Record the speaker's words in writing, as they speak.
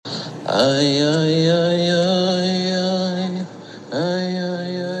Ay, ay, ay, ay, ay, ay,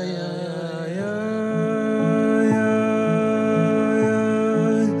 ay, ay,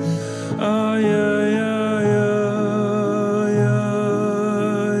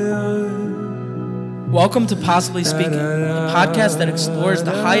 Welcome to Possibly Speaking, a podcast that explores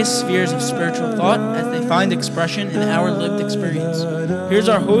the highest spheres of spiritual thought as they find expression in our lived experience. Here's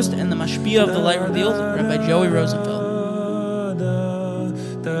our host and the mashpia of the light revealed, Rabbi Joey Rosenfeld.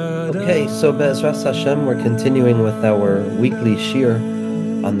 Okay, so Be'ezras Hashem, we're continuing with our weekly shir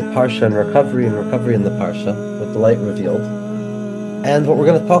on the Parsha and recovery in the Parsha, with the light revealed. And what we're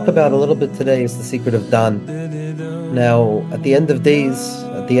going to talk about a little bit today is the secret of Dan. Now, at the end of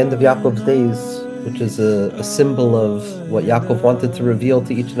Yaakov's days, which is a symbol of what Yaakov wanted to reveal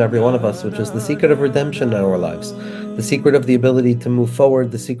to each and every one of us, which is the secret of redemption in our lives, the secret of the ability to move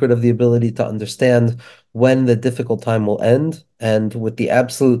forward, the secret of the ability to understand when the difficult time will end, and with the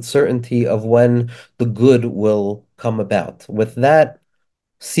absolute certainty of when the good will come about. With that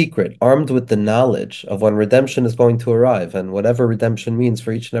secret, armed with the knowledge of when redemption is going to arrive and whatever redemption means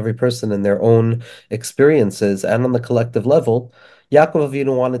for each and every person in their own experiences and on the collective level, Yaakov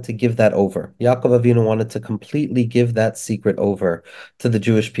Avinu wanted to give that over. Yaakov Avinu wanted to completely give that secret over to the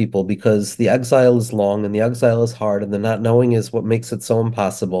Jewish people because the exile is long and the exile is hard and the not knowing is what makes it so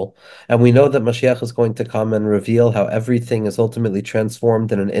impossible. And we know that Mashiach is going to come and reveal how everything is ultimately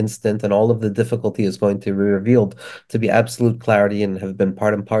transformed in an instant and all of the difficulty is going to be revealed to be absolute clarity and have been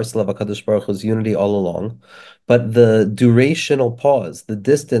part and parcel of HaKadosh Baruch Hu's unity all along. But the durational pause, the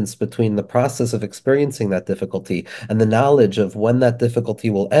distance between the process of experiencing that difficulty and the knowledge of when that difficulty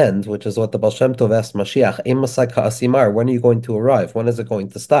will end, which is what the Baal Shem Tov asked Mashiach, "Ein masai ka'asimar, when are you going to arrive? When is it going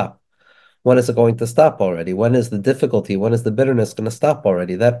to stop? When is it going to stop already? When is the difficulty? When is the bitterness going to stop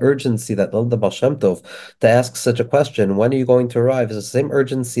already?" That urgency that led the Baal Shem Tov to ask such a question, when are you going to arrive, is the same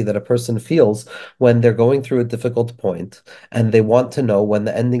urgency that a person feels when they're going through a difficult point and they want to know when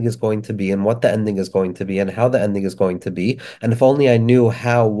the ending is going to be and what the ending is going to be and how the ending is going to be. And if only I knew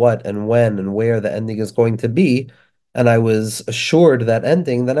how, what, and when, and where the ending is going to be, and I was assured that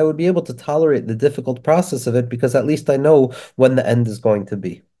ending, then I would be able to tolerate the difficult process of it because at least I know when the end is going to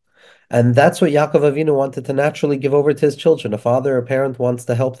be. And that's what Yaakov Avinu wanted to naturally give over to his children. A father or parent wants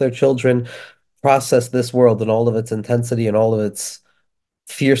to help their children process this world and all of its intensity and all of its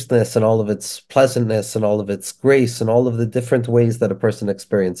fierceness and all of its pleasantness and all of its grace and all of the different ways that a person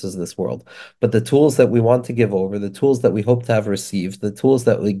experiences this world. But the tools that we want to give over, the tools that we hope to have received, the tools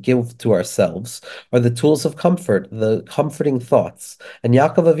that we give to ourselves are the tools of comfort, the comforting thoughts. And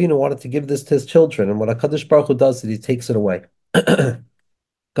Yaakov Avinu wanted to give this to his children. And what HaKadosh Baruch Hu does is he takes it away.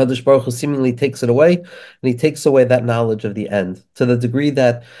 Kadosh Baruch Hu seemingly takes it away, and he takes away that knowledge of the end to the degree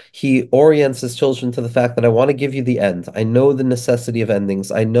that he orients his children to the fact that I want to give you the end. I know the necessity of endings.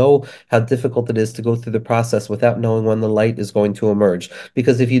 I know how difficult it is to go through the process without knowing when the light is going to emerge.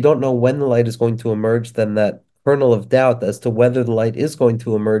 Because if you don't know when the light is going to emerge, then that kernel of doubt as to whether the light is going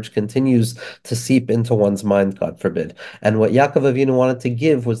to emerge continues to seep into one's mind, God forbid. And what Yaakov Avinu wanted to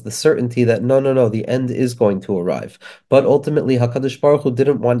give was the certainty that no, the end is going to arrive. But ultimately, HaKadosh Baruch Hu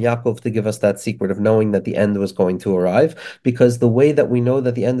didn't want Yaakov to give us that secret of knowing that the end was going to arrive, because the way that we know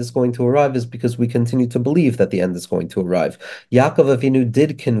that the end is going to arrive is because we continue to believe that the end is going to arrive. Yaakov Avinu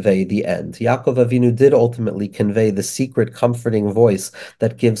did convey the end. Yaakov Avinu did ultimately convey the secret, comforting voice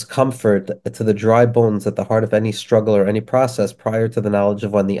that gives comfort to the dry bones at the heart of any struggle or any process prior to the knowledge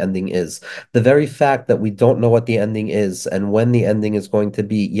of when the ending is. The very fact that we don't know what the ending is and when the ending is going to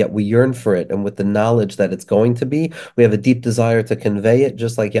be, yet we yearn for it, and with the knowledge that it's going to be, we have a deep desire to convey it,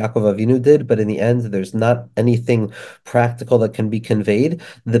 just like Yaakov Avinu did, but in the end, there's not anything practical that can be conveyed.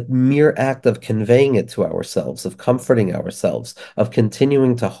 The mere act of conveying it to ourselves, of comforting ourselves, of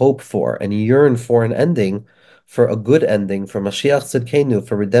continuing to hope for and yearn for an ending, for a good ending, for Mashiach Tzidkenu,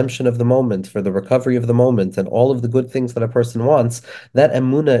 for redemption of the moment, for the recovery of the moment, and all of the good things that a person wants, that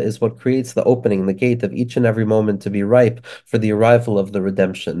emunah is what creates the opening, the gate of each and every moment to be ripe for the arrival of the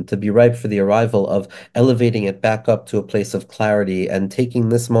redemption, to be ripe for the arrival of elevating it back up to a place of clarity and taking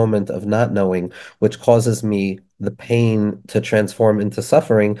this moment of not knowing, which causes me the pain to transform into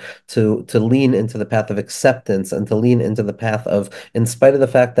suffering, to lean into the path of acceptance and to lean into the path of, in spite of the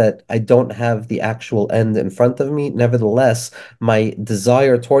fact that I don't have the actual end in front of me, nevertheless, my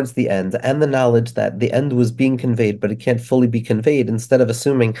desire towards the end and the knowledge that the end was being conveyed, but it can't fully be conveyed, instead of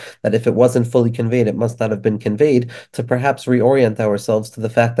assuming that if it wasn't fully conveyed, it must not have been conveyed, to perhaps reorient ourselves to the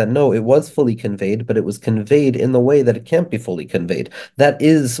fact that no, it was fully conveyed, but it was conveyed in the way that it can't be fully conveyed. That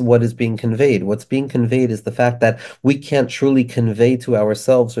is what is being conveyed. What's being conveyed is the fact that that we can't truly convey to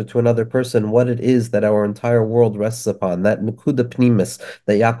ourselves or to another person what it is that our entire world rests upon, that Nakuda Pnimis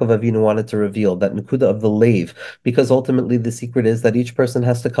that Yaakov Avinu wanted to reveal, that Nakuda of the lave, because ultimately the secret is that each person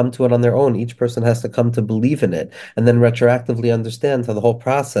has to come to it on their own. Each person has to come to believe in it and then retroactively understand how the whole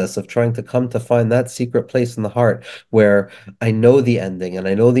process of trying to come to find that secret place in the heart where I know the ending and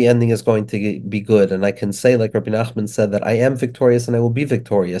I know the ending is going to be good. And I can say, like Rabbi Nachman said, that I am victorious and I will be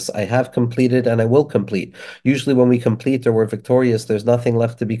victorious. I have completed and I will complete. Usually when we complete or we're victorious, there's nothing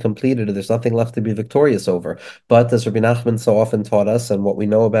left to be completed or there's nothing left to be victorious over. But as Rabbi Nachman so often taught us, and what we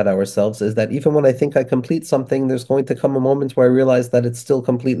know about ourselves is that even when I think I complete something, there's going to come a moment where I realize that it's still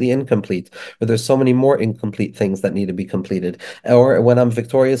completely incomplete, or there's so many more incomplete things that need to be completed. Or when I'm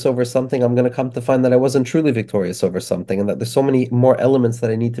victorious over something, I'm going to come to find that I wasn't truly victorious over something, and that there's so many more elements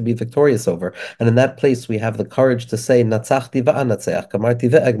that I need to be victorious over. And in that place, we have the courage to say, Natzachti va'anatzeach, kamarti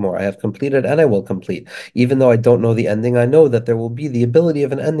ve'egmor, I have completed and I will complete. Even though I don't know the ending, I know that there will be the ability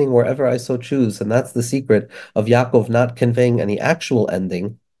of an ending wherever I so choose. And that's the secret of Yaakov not conveying any actual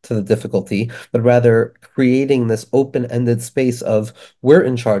ending to the difficulty, but rather creating this open-ended space of we're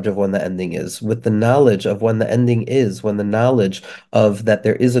in charge of when the ending is, with the knowledge of when the ending is, when the knowledge of that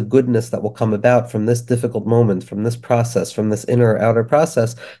there is a goodness that will come about from this difficult moment, from this process, from this inner or outer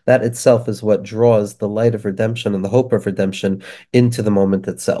process. That itself is what draws the light of redemption and the hope of redemption into the moment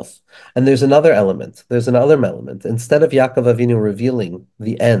itself. And there's another element. There's another element. Instead of Yaakov Avinu revealing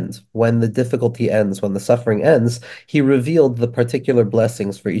the end, when the difficulty ends, when the suffering ends, he revealed the particular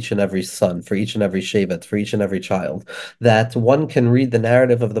blessings for each and every son, for each and every shevet, for each and every child. That one can read the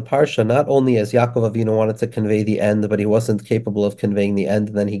narrative of the Parsha not only as Yaakov Avinu wanted to convey the end, but he wasn't capable of conveying the end,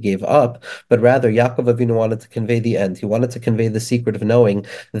 and then he gave up, but rather Yaakov Avinu wanted to convey the end. He wanted to convey the secret of knowing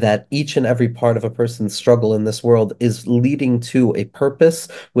that each and every part of a person's struggle in this world is leading to a purpose,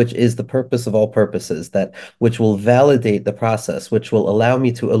 which is the purpose of all purposes, that which will validate the process, which will allow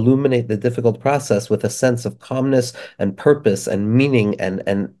me to illuminate the difficult process with a sense of calmness and purpose and meaning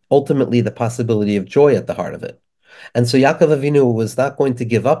and ultimately the possibility of joy at the heart of it. And so Yaakov Avinu was not going to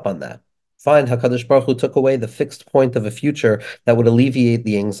give up on that. Fine, HaKadosh Baruch Hu took away the fixed point of a future that would alleviate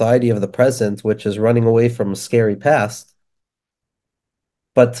the anxiety of the present, which is running away from a scary past.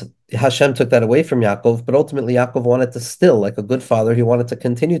 But Hashem took that away from Yaakov, but ultimately Yaakov wanted to still, like a good father, he wanted to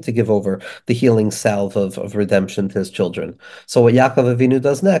continue to give over the healing salve of redemption to his children. So what Yaakov Avinu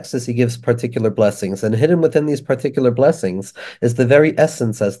does next is he gives particular blessings, and hidden within these particular blessings is the very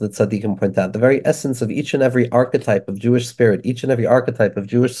essence, as the tzaddikim point out, the very essence of each and every archetype of Jewish spirit, each and every archetype of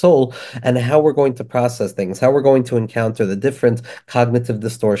Jewish soul, and how we're going to process things, how we're going to encounter the different cognitive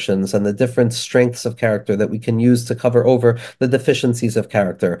distortions and the different strengths of character that we can use to cover over the deficiencies of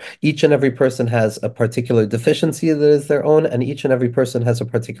character. Each and every person has a particular deficiency that is their own, and each and every person has a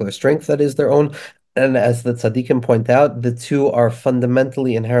particular strength that is their own. And as the tzaddikim point out, the two are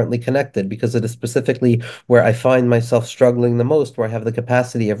fundamentally inherently connected, because it is specifically where I find myself struggling the most, where I have the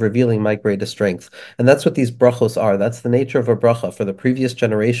capacity of revealing my greatest strength. And that's what these brachos are. That's the nature of a bracha for the previous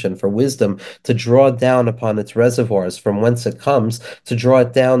generation, for wisdom to draw down upon its reservoirs from whence it comes, to draw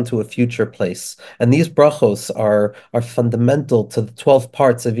it down to a future place. And these brachos are fundamental to the 12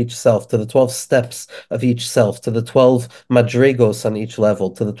 parts of each self, to the 12 steps of each self, to the 12 madregos on each level,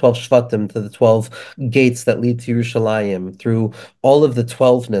 to the 12 shvatim, to the 12 gates that lead to Yerushalayim, through all of the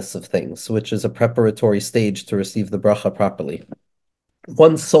 12ness of things, which is a preparatory stage to receive the bracha properly.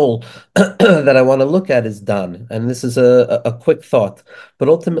 One soul that I want to look at is Dan, and this is a quick thought, but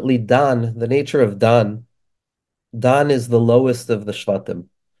ultimately Dan, the nature of Dan is the lowest of the shvatim.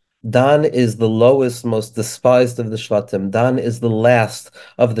 Dan is the lowest, most despised of the Shvatim. Dan is the last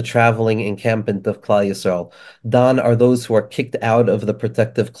of the traveling encampment of Klal Yisrael. Dan are those who are kicked out of the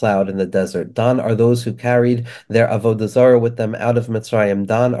protective cloud in the desert. Dan are those who carried their avodah zarah with them out of Mitzrayim.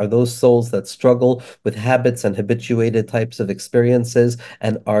 Dan are those souls that struggle with habits and habituated types of experiences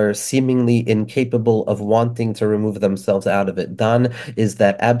and are seemingly incapable of wanting to remove themselves out of it. Dan is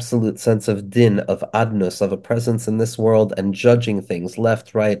that absolute sense of din, of adnus, of a presence in this world and judging things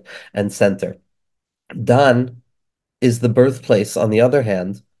left, right, and center. Dan is the birthplace, on the other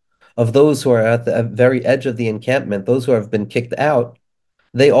hand, of those who are at the very edge of the encampment, those who have been kicked out.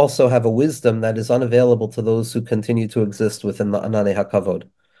 They also have a wisdom that is unavailable to those who continue to exist within the Ananei HaKavod.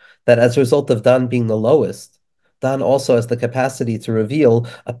 That as a result of Dan being the lowest, Dan also has the capacity to reveal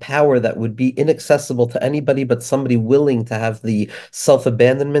a power that would be inaccessible to anybody but somebody willing to have the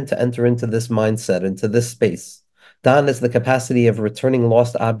self-abandonment to enter into this mindset, into this space. Dan is the capacity of returning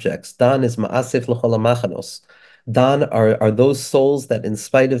lost objects. Dan is ma'asif l'chol hamachanos. Dan are those souls that, in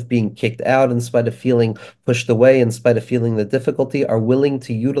spite of being kicked out, in spite of feeling pushed away, in spite of feeling the difficulty, are willing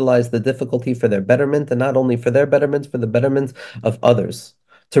to utilize the difficulty for their betterment, and not only for their betterment, for the betterment of others.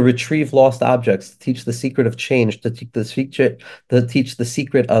 To retrieve lost objects, to teach the secret of change, to teach the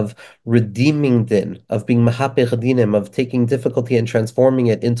secret of redeeming din, of being mahapech dinim, of taking difficulty and transforming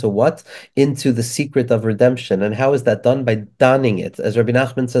it into what? Into the secret of redemption. And how is that done? By donning it. As Rabbi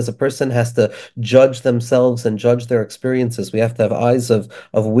Nachman says, a person has to judge themselves and judge their experiences. We have to have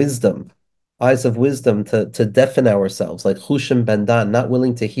of wisdom, eyes of wisdom to deafen ourselves, like Hushim Ben Dan, not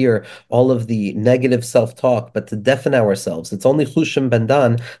willing to hear all of the negative self-talk, but to deafen ourselves. It's only Hushim Ben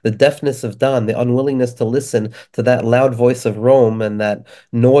Dan, the deafness of Dan, the unwillingness to listen to that loud voice of Rome and that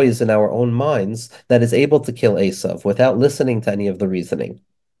noise in our own minds, that is able to kill Esav without listening to any of the reasoning.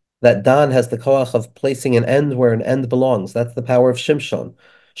 That Dan has the koach of placing an end where an end belongs. That's the power of Shimshon.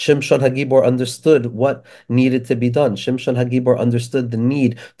 Shimshon Hagibor understood what needed to be done. Shimshon Hagibor understood the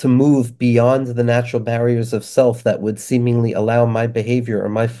need to move beyond the natural barriers of self that would seemingly allow my behavior or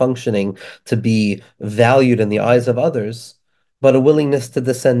my functioning to be valued in the eyes of others, but a willingness to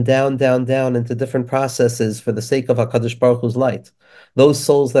descend down, down, down into different processes for the sake of HaKadosh Baruch Hu's light. Those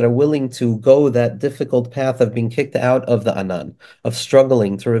souls that are willing to go that difficult path of being kicked out of the Anan, of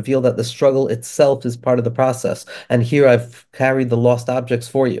struggling, to reveal that the struggle itself is part of the process. And here I've carried the lost objects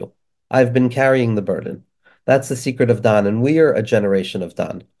for you. I've been carrying the burden. That's the secret of Dan, and we are a generation of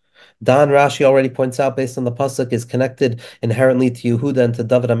Dan. Dan, Rashi already points out, based on the pasuk, is connected inherently to Yehuda and to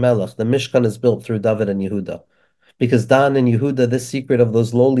David HaMelech. The Mishkan is built through David and Yehuda. Because Dan and Yehuda, this secret of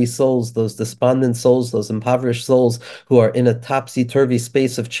those lowly souls, those despondent souls, those impoverished souls who are in a topsy-turvy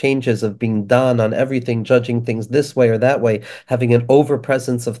space of changes, of being Dan on everything, judging things this way or that way, having an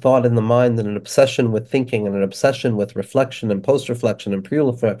overpresence of thought in the mind and an obsession with thinking and an obsession with reflection and post-reflection and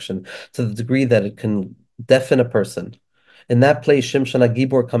pre-reflection to the degree that it can deafen a person. In that place, Shimshon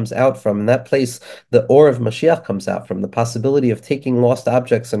HaGibor comes out from. In that place, the Or of Mashiach comes out from, the possibility of taking lost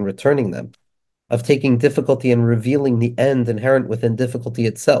objects and returning them, of taking difficulty and revealing the end inherent within difficulty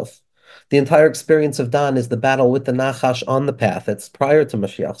itself. The entire experience of Dan is the battle with the Nachash on the path. It's prior to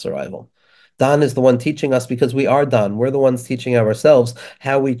Mashiach's arrival. Dan is the one teaching us, because we are Dan. We're the ones teaching ourselves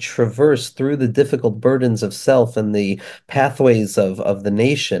how we traverse through the difficult burdens of self and the pathways of the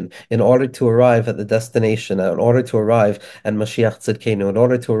nation in order to arrive at the destination, in order to arrive at Mashiach Tzidkenu, in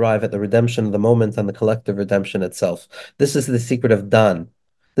order to arrive at the redemption of the moment and the collective redemption itself. This is the secret of Dan.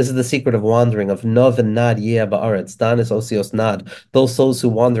 This is the secret of wandering, of Nov and Nad Yeh Ba'aretz. Dan is Osios Nad. Those souls who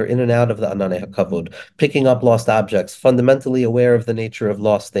wander in and out of the Ananei HaKavod, picking up lost objects, fundamentally aware of the nature of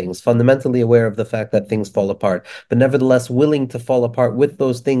lost things, fundamentally aware of the fact that things fall apart, but nevertheless willing to fall apart with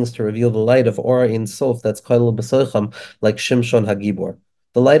those things to reveal the light of Ora Ein Sof that's Koil B'Socham, like Shimshon HaGibor.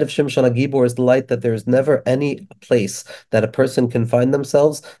 The light of Shimshon HaGibor is the light that there is never any place that a person can find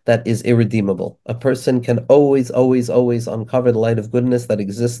themselves that is irredeemable. A person can always, always, always uncover the light of goodness that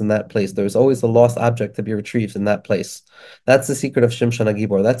exists in that place. There's always a lost object to be retrieved in that place. That's the secret of Shimshon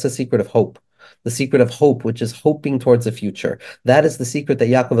HaGibor. That's the secret of hope. The secret of hope, which is hoping towards the future. That is the secret that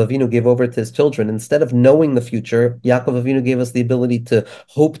Yaakov Avinu gave over to his children. Instead of knowing the future, Yaakov Avinu gave us the ability to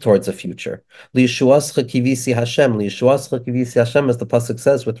hope towards the future. Liyeshuascha kivisi Hashem. Liyeshuascha kivisi Hashem, as the pasuk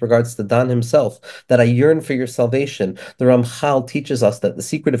says with regards to Dan himself, that I yearn for your salvation. The Ramchal teaches us that the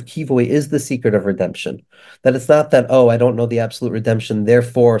secret of kivui is the secret of redemption. That it's not that, oh, I don't know the absolute redemption,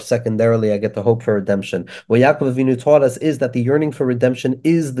 therefore, secondarily, I get to hope for redemption. What Yaakov Avinu taught us is that the yearning for redemption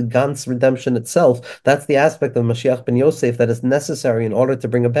is the Gans redemption itself. That's the aspect of Mashiach ben Yosef that is necessary in order to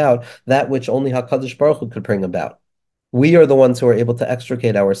bring about that which only HaKadosh Baruch Hu could bring about. We are the ones who are able to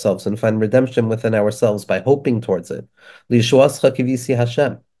extricate ourselves and find redemption within ourselves by hoping towards it. Liyeshuascha kivisi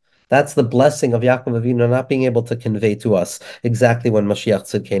Hashem. That's the blessing of Yaakov Avinu not being able to convey to us exactly when Mashiach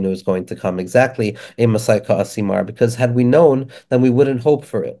Tzidkenu is going to come, exactly a Masai Ka'asimar, because had we known, then we wouldn't hope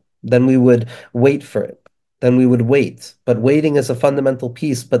for it. Then we would wait for it. Then we would wait. But waiting is a fundamental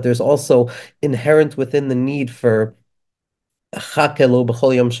piece, but there's also inherent within the need for chakelo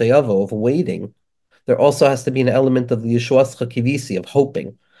b'chol yom sheyavo, of waiting. There also has to be an element of the Yeshuas Chakivisi, of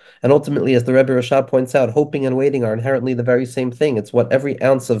hoping. And ultimately, as the Rebbe Rashab points out, hoping and waiting are inherently the very same thing. It's what every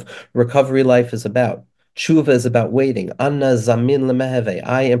ounce of recovery life is about. Tshuva is about waiting. Anna zamin lemeheve.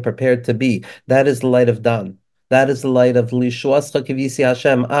 I am prepared to be. That is the light of Dan. That is the light of Lishuas Chakivisi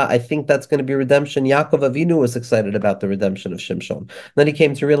Hashem. I think that's going to be redemption. Yaakov Avinu was excited about the redemption of Shimshon. Then he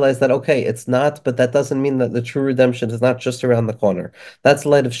came to realize that, okay, it's not, but that doesn't mean that the true redemption is not just around the corner. That's the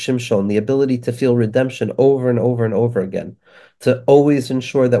light of Shimshon, the ability to feel redemption over and over and over again. to always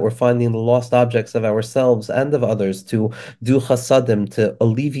ensure that we're finding the lost objects of ourselves and of others, to do chasadim, to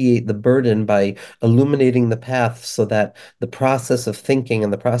alleviate the burden by illuminating the path so that the process of thinking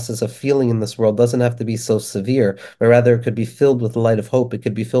and the process of feeling in this world doesn't have to be so severe, but rather it could be filled with the light of hope. It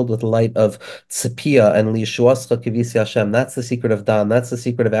could be filled with the light of tzipia and liyishuascha kivisi Hashem. That's the secret of Dan. That's the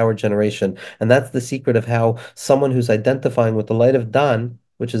secret of our generation. And that's the secret of how someone who's identifying with the light of Dan,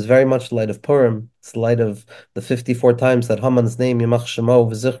 which is very much the light of Purim, it's the light of the 54 times that Haman's name, Yimach Shemo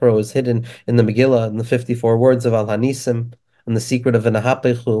V'zichro, is hidden in the Megillah, and the 54 words of Al Hanisim, and the secret of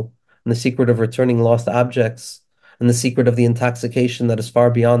V'nahapechu, and the secret of returning lost objects, and the secret of the intoxication that is far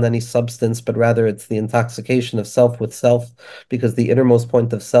beyond any substance, but rather it's the intoxication of self with self, because the innermost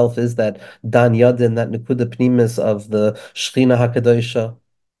point of self is that Dan Yadin, that Nekuda Pnimis of the Shechina HaKadosha,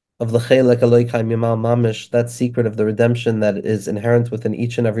 of the Chelek Elokai Mimal Mamish, that secret of the redemption that is inherent within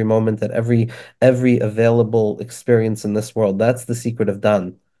each and every moment, at every available experience in this world. That's the secret of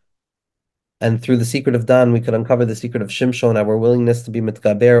Dan. And through the secret of Dan, we could uncover the secret of Shimshon, our willingness to be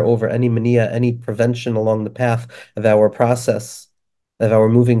mitgaber over any mania, any prevention along the path of our process, of our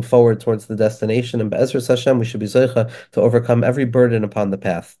moving forward towards the destination. And Be'ezras Hashem, we should be zoicha to overcome every burden upon the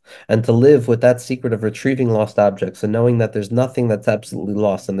path, and to live with that secret of retrieving lost objects, and knowing that there's nothing that's absolutely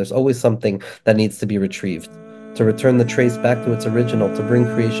lost, and there's always something that needs to be retrieved. To return the trace back to its original, to bring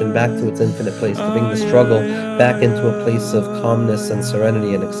creation back to its infinite place, to bring the struggle back into a place of calmness and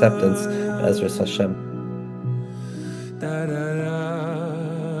serenity and acceptance. Be'ezras Hashem.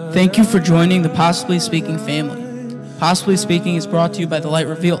 Thank you for joining the Possibly Speaking family. Possibly Speaking is brought to you by The Light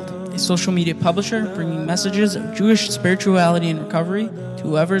Revealed, a social media publisher bringing messages of Jewish spirituality and recovery to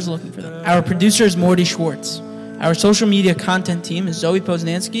whoever is looking for them. Our producer is Morty Schwartz. Our social media content team is Zoe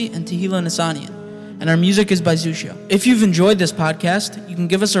Poznansky and Tehila Nasanian. And our music is by Zushio. If you've enjoyed this podcast, you can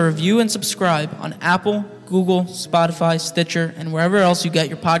give us a review and subscribe on Apple, Google, Spotify, Stitcher, and wherever else you get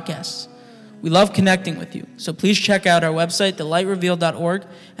your podcasts. We love connecting with you, so please check out our website, thelightrevealed.org,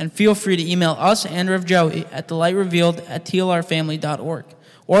 and feel free to email us and Rev Joey at thelightrevealed@tlrfamily.org,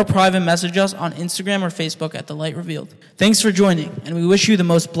 or private message us on Instagram or Facebook at The Light Revealed. Thanks for joining, and we wish you the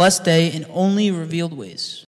most blessed day in only revealed ways.